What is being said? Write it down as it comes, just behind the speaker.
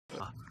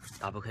啊，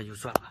打不开就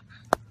算了，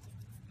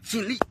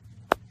尽力。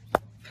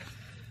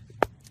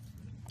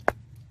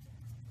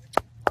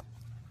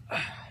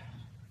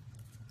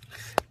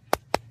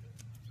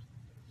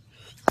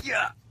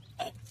呀！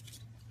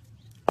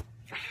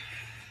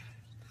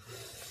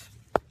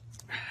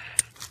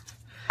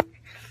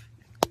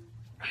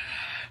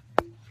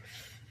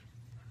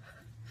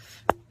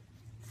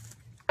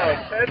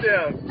 Head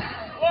down.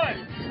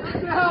 One.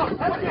 Head down.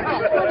 Head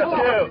down.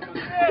 Two.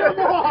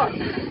 Come on.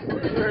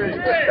 Three.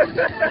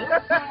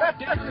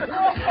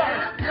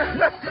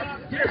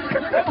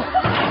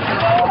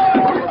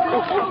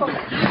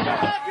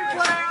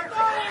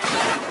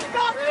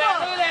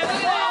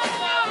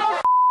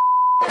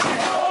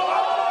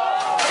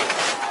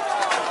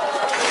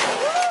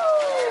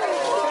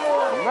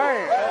 Man,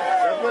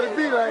 that's what it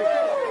be like.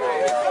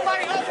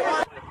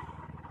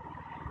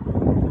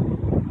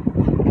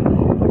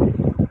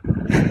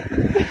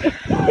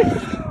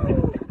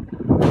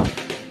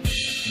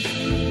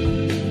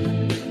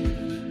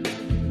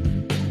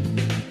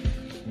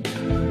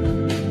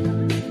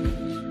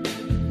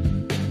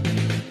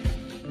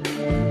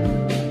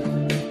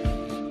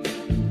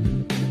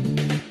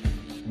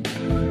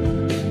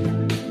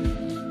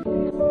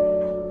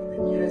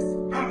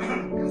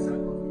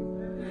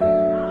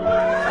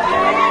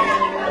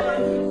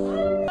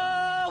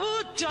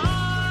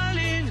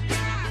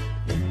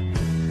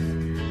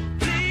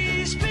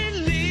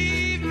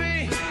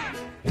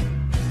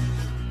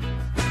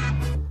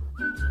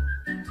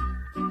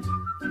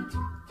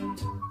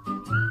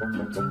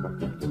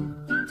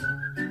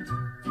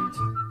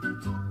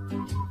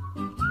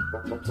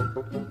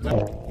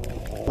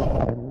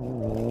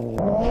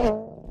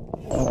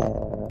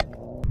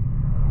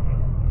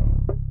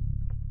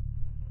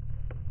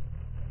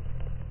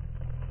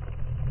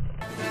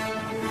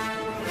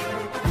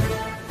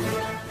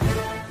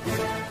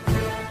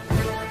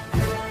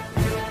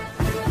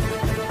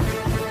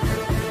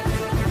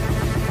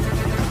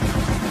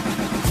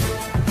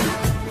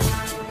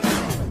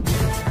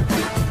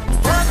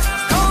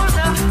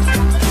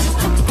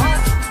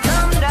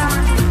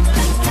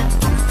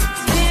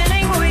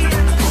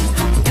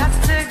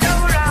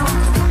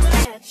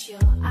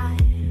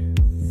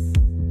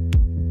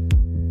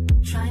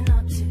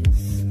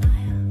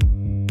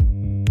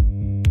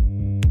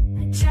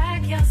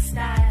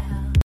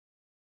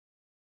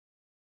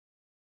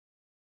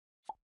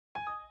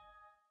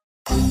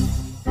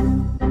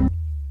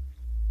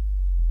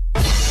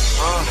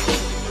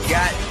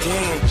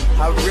 Goddamn,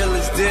 how real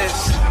is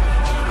this?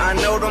 I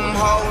know them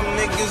whole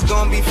niggas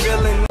gon' be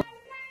feeling.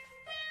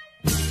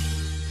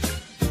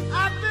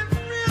 I've been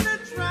really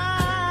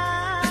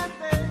trying,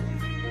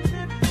 baby.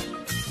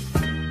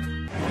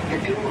 The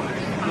doors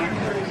are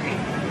closing.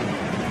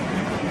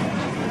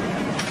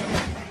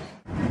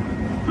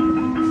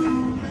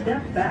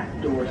 Step back,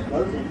 doors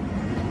closing.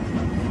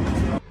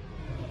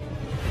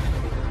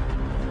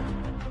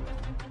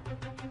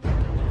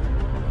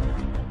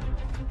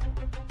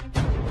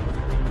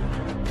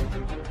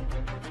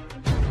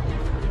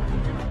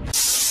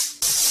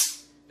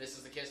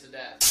 Kiss to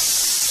death.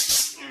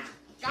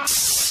 God.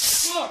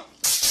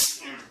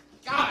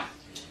 God.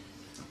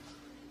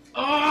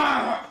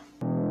 Ugh.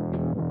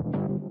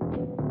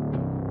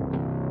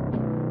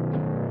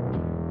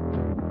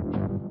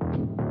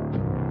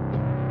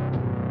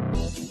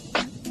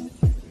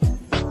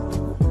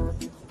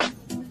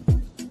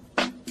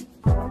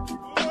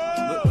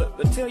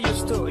 Look, tell your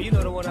story. You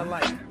know the one I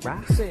like,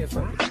 right? Say it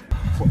for me.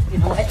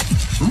 What?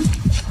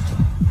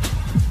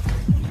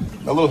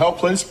 A little help,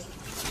 please.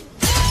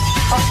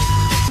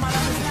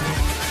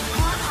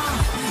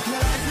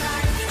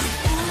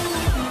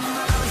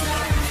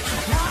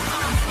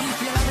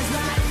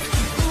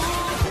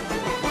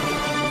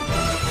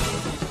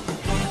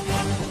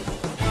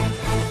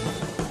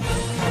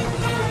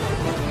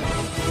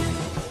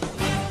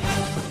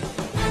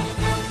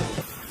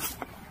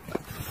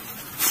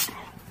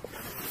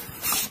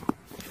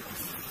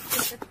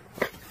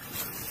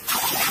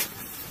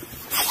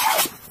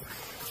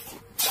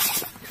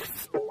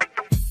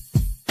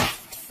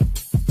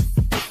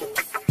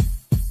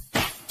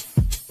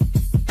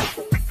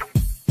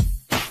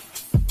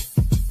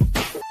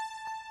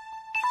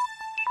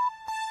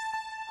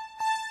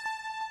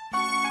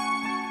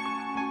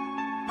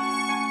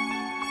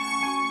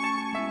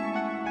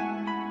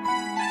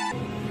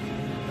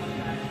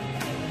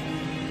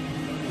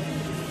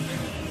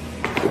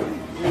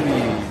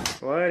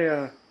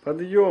 Варя,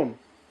 подъем.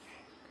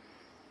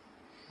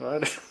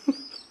 Варя.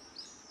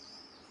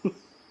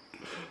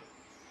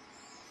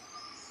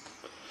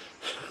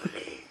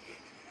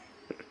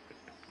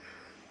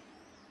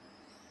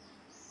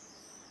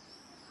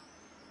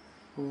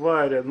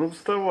 Варя, ну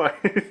вставай.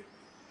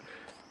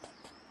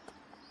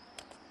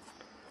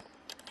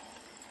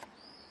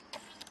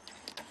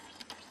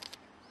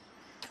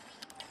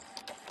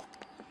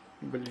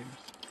 Блин.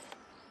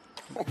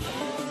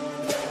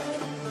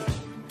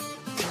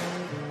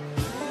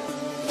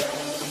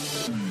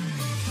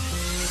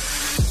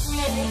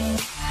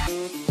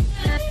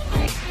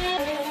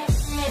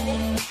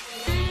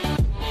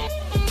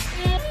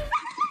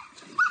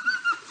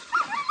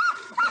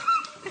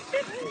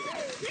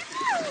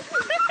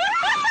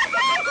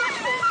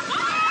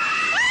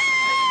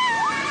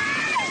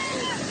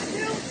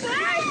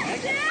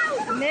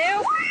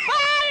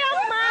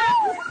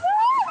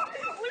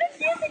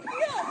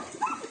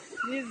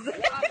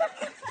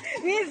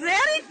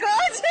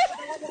 Misericórdia!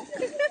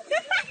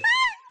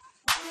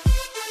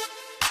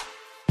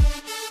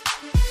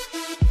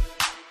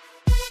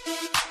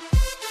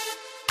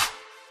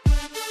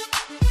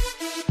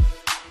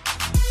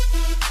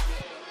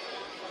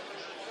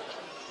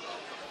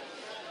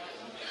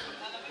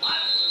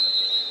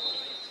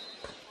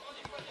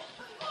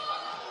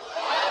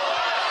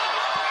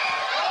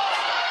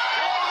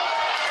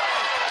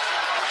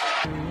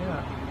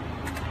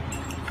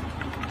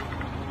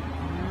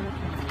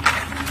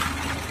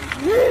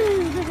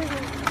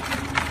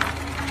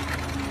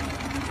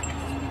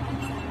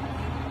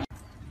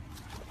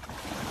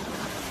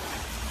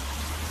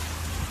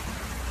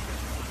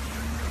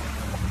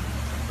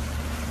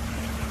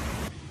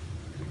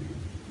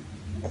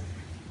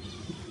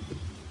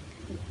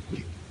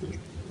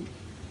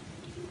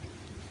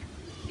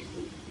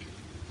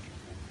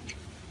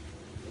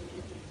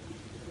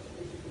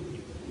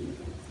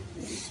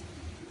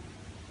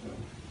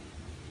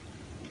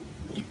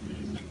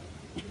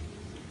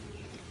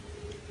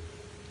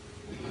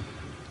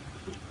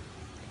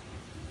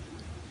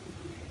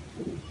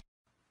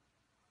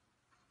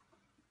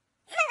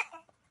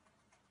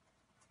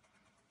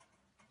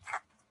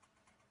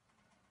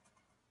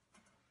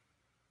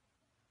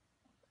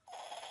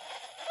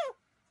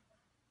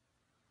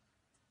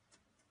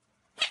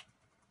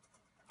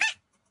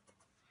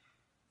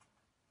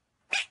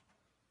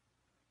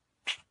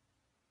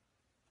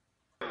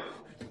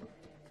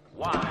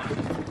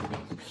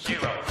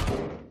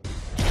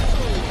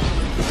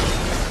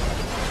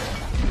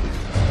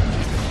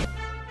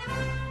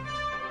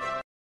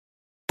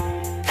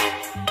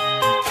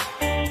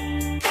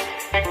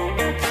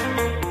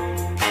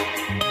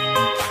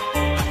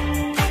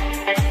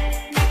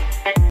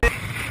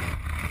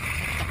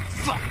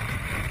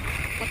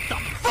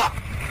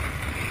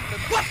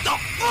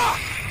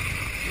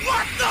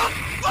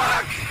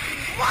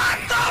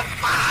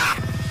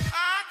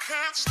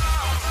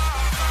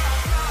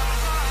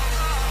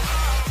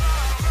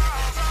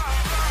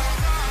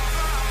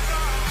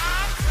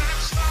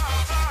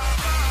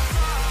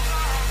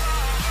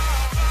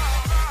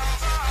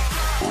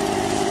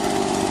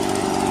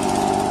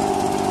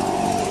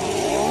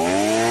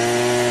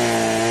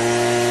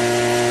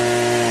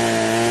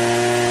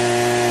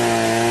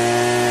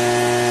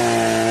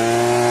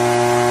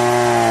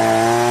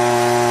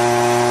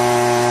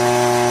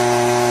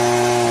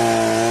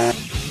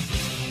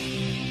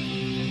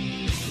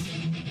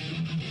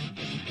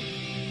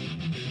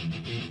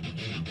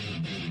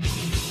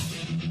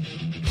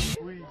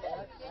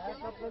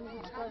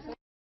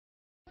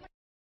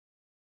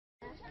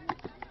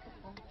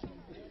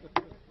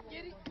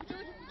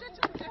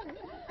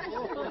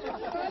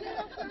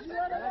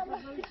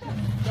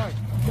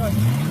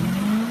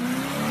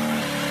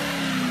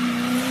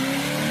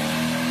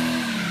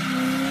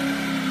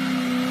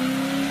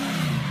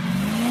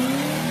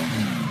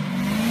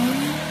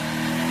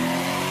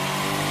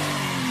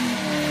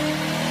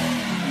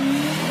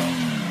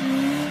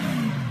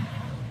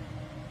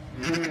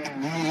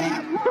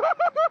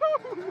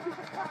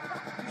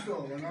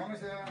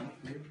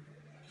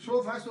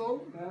 Zo vast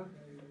zo. Ja.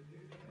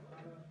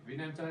 Wie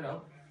neemt hij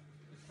dan?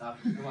 Ja,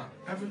 kom maar.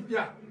 Even,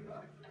 ja.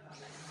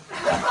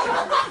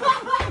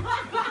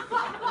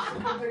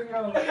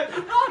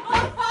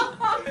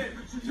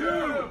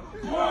 Two,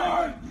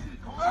 one,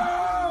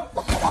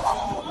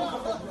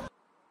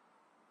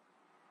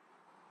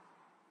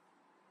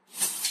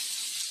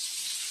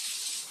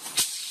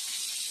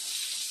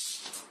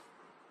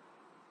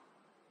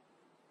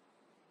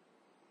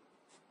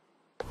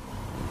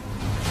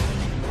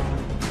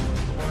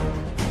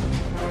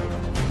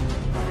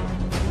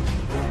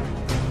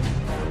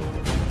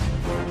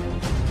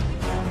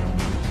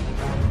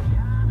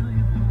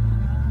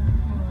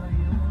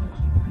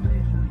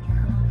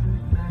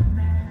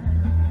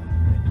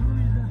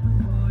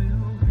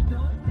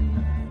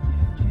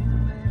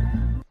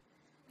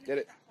 Get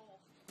it.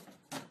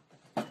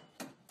 But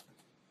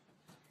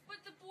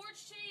the board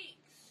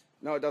shakes.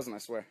 No, it doesn't, I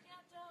swear. Yeah,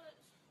 it does.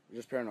 You're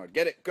just paranoid.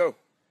 Get it. Go.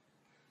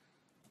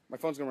 My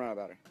phone's gonna run out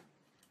of battery.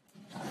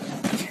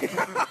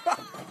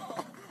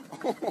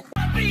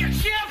 Be a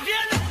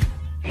champion!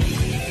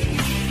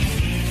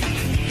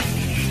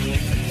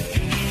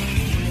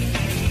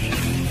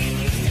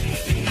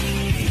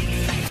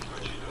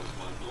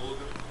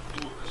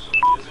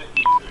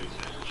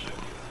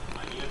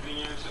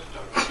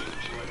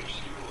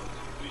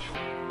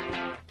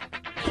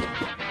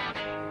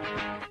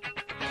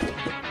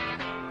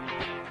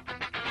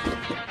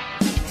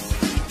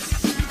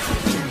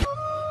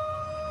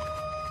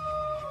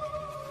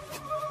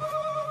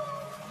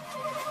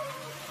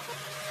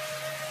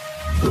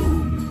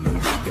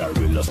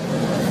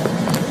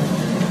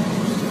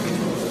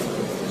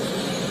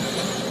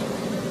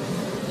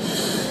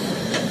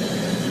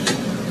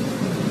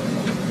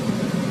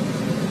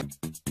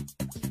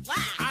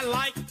 I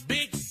like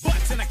big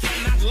butts and I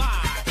cannot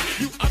lie.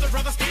 You other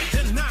brothers can't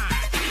deny.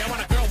 Now when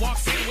a girl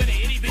walks in with an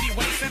itty bitty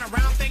waist and a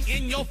round thing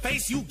in your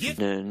face, you get.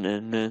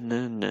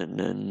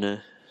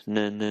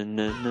 Ne, ne,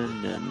 ne, ne,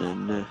 ne, ne,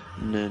 ne,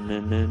 ne, ne,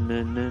 ne,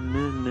 ne, ne,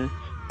 ne, ne.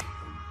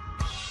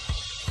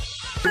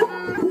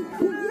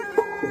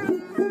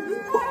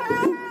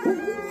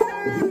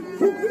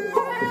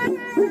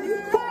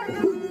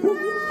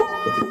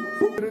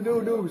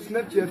 Doe,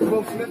 Snapchat, kom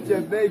op,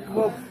 Snapchat, nee, kom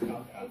op.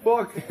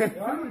 Fuck.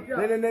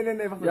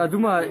 Nee, wacht. Ja, doe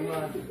maar.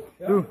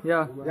 Doe,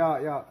 ja.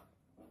 Ja.